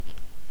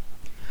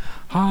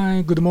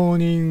Hi, good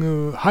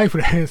morning. Hi,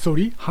 friends.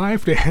 Sorry. Hi,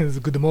 friends.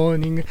 Good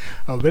morning.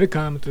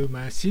 Welcome to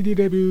my CD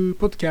review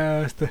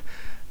podcast.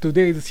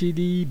 Today's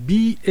CD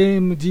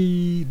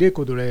BMG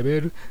record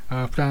label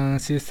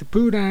Francis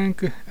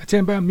Poulenc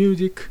chamber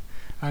music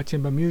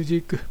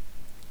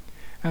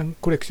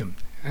collection.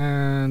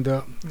 And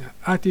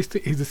artist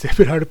is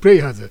several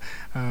players.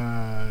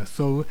 I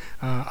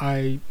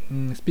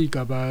don't speak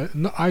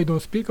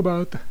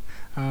about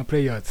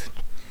players.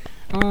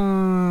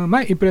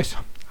 My impression.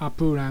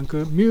 Poulenc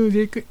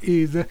music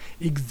is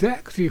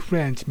exactly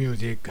French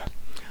music.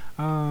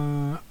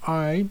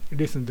 I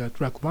listened to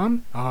track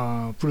 1,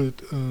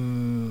 flute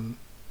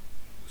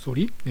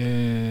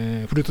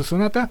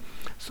sonata.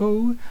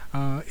 So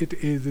it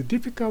is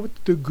difficult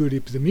to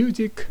grip the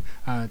music,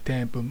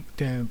 tempo,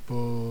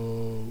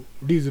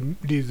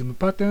 rhythm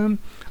pattern.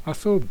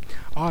 So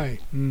I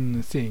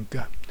think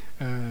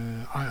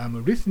I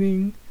am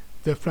listening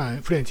the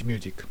French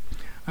music.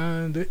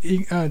 And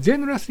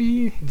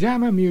generously,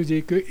 German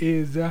music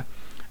is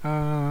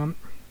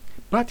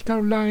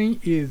vertical line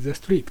is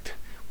strict.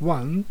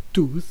 1,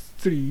 2,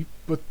 3.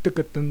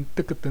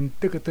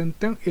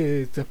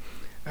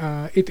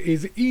 It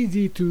is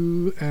easy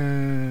to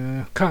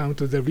count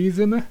the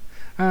rhythm,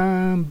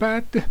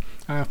 but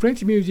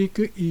French music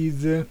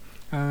is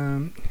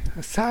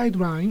side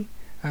line,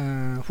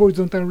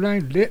 horizontal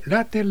line,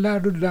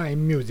 lateral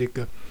line music.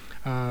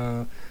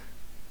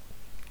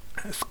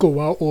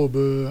 Score of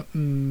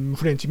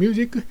French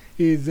music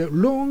is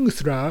long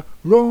slur,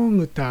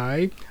 long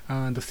tie,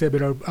 and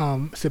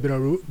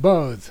several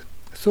bars.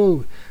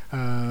 So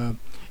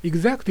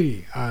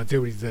exactly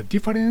there is a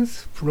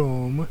difference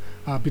from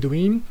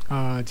between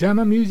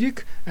German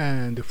music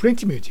and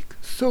French music.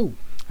 So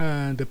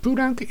the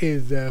Poulenc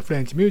is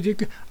French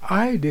music.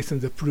 I listen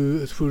the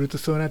flute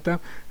sonata.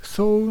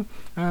 So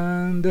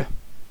and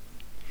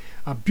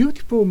a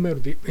beautiful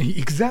melody,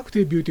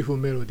 exactly beautiful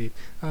melody.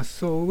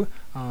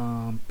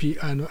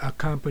 Piano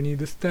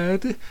accompanied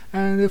start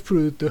and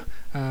flute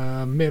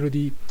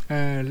melody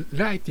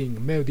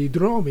writing, melody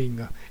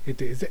drawing.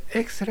 It is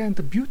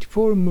excellent,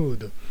 beautiful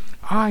mood.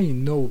 I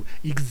know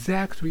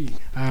exactly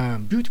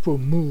beautiful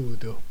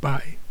mood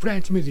by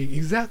French music,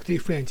 exactly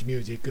French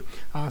music.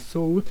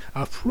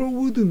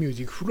 Flowed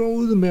music,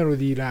 flowed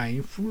melody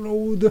line,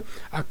 flowed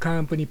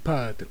accompany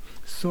part.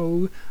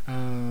 So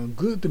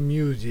good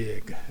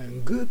music,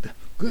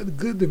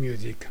 good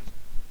music.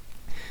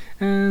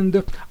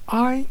 And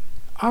I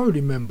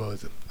remember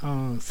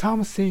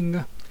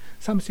something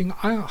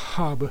I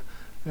have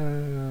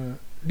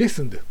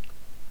listened.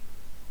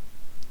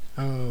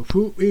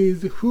 Who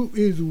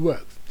is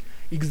works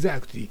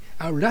exactly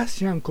a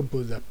Russian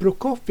composer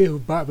Prokofiev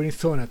violin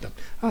sonata.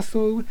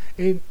 So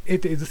it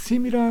is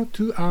similar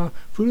to a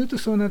flute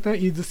sonata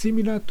is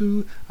similar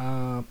to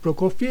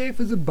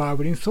Prokofiev's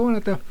violin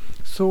sonata.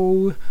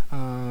 So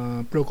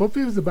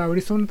Prokofiev's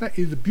violin sonata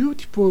is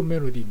beautiful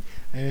melody.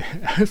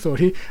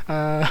 Sorry,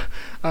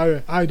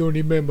 I don't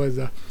remember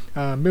the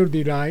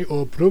melody line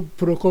of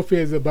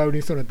Prokofiev's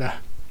violin sonata.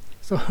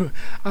 So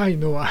I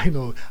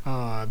know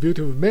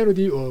beautiful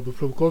melody of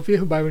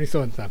Prokofiev violin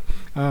sonata.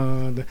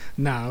 And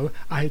now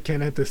I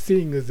cannot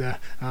sing the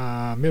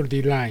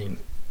melody line.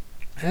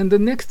 And the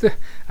next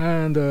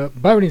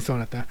violin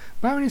sonata.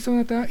 Violin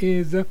sonata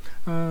is the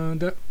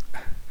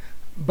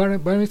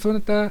violin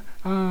sonata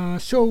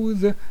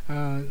shows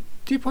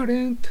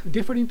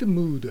different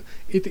mood.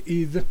 It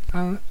is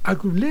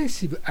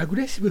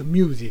aggressive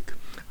music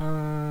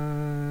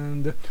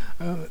and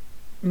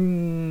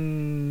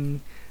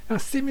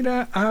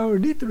similar our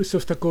little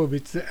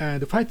Shostakovich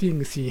and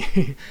fighting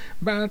scene,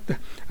 but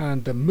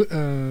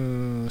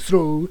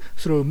slow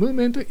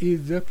movement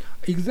is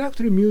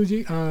exactly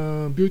music,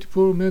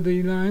 beautiful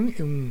melody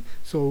line.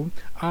 So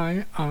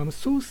I am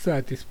so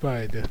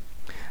satisfied,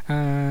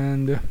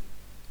 and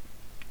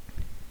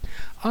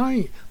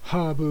I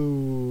have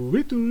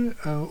little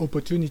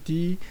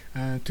opportunity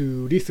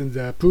to listen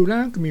the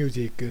Poulenc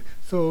music.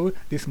 So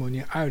this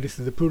morning I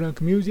listen the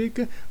Poulenc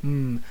music.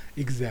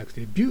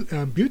 Exactly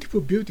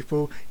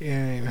beautiful.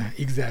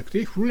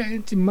 Exactly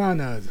French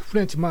manners.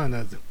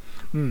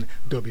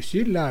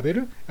 Debussy,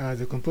 Ravel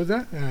as a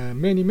composer.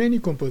 Many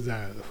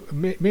composer.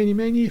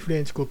 Many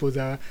French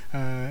composer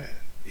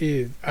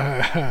is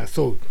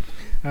so.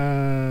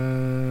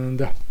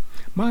 And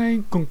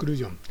my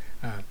conclusion.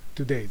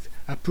 Today's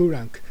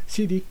Poulenc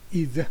CD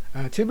is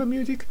chamber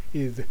music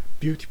is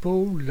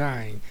beautiful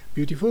line,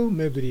 beautiful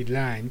melody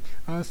line.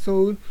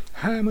 So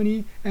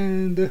harmony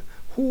and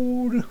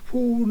whole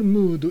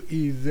mood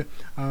is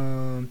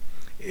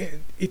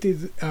it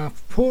is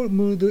full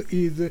mood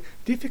is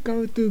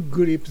difficult to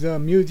grip the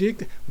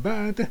music,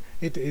 but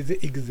it is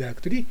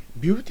exactly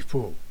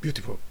beautiful.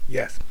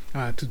 Yes.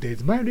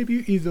 Today's my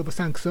review is over.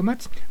 Thanks so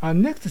much.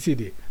 Next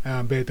CD,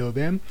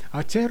 Beethoven,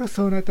 a cello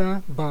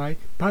sonata by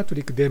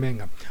Patrick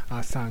Demenga.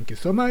 Thank you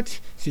so much.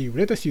 See you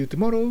later. See you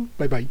tomorrow.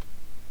 Bye bye.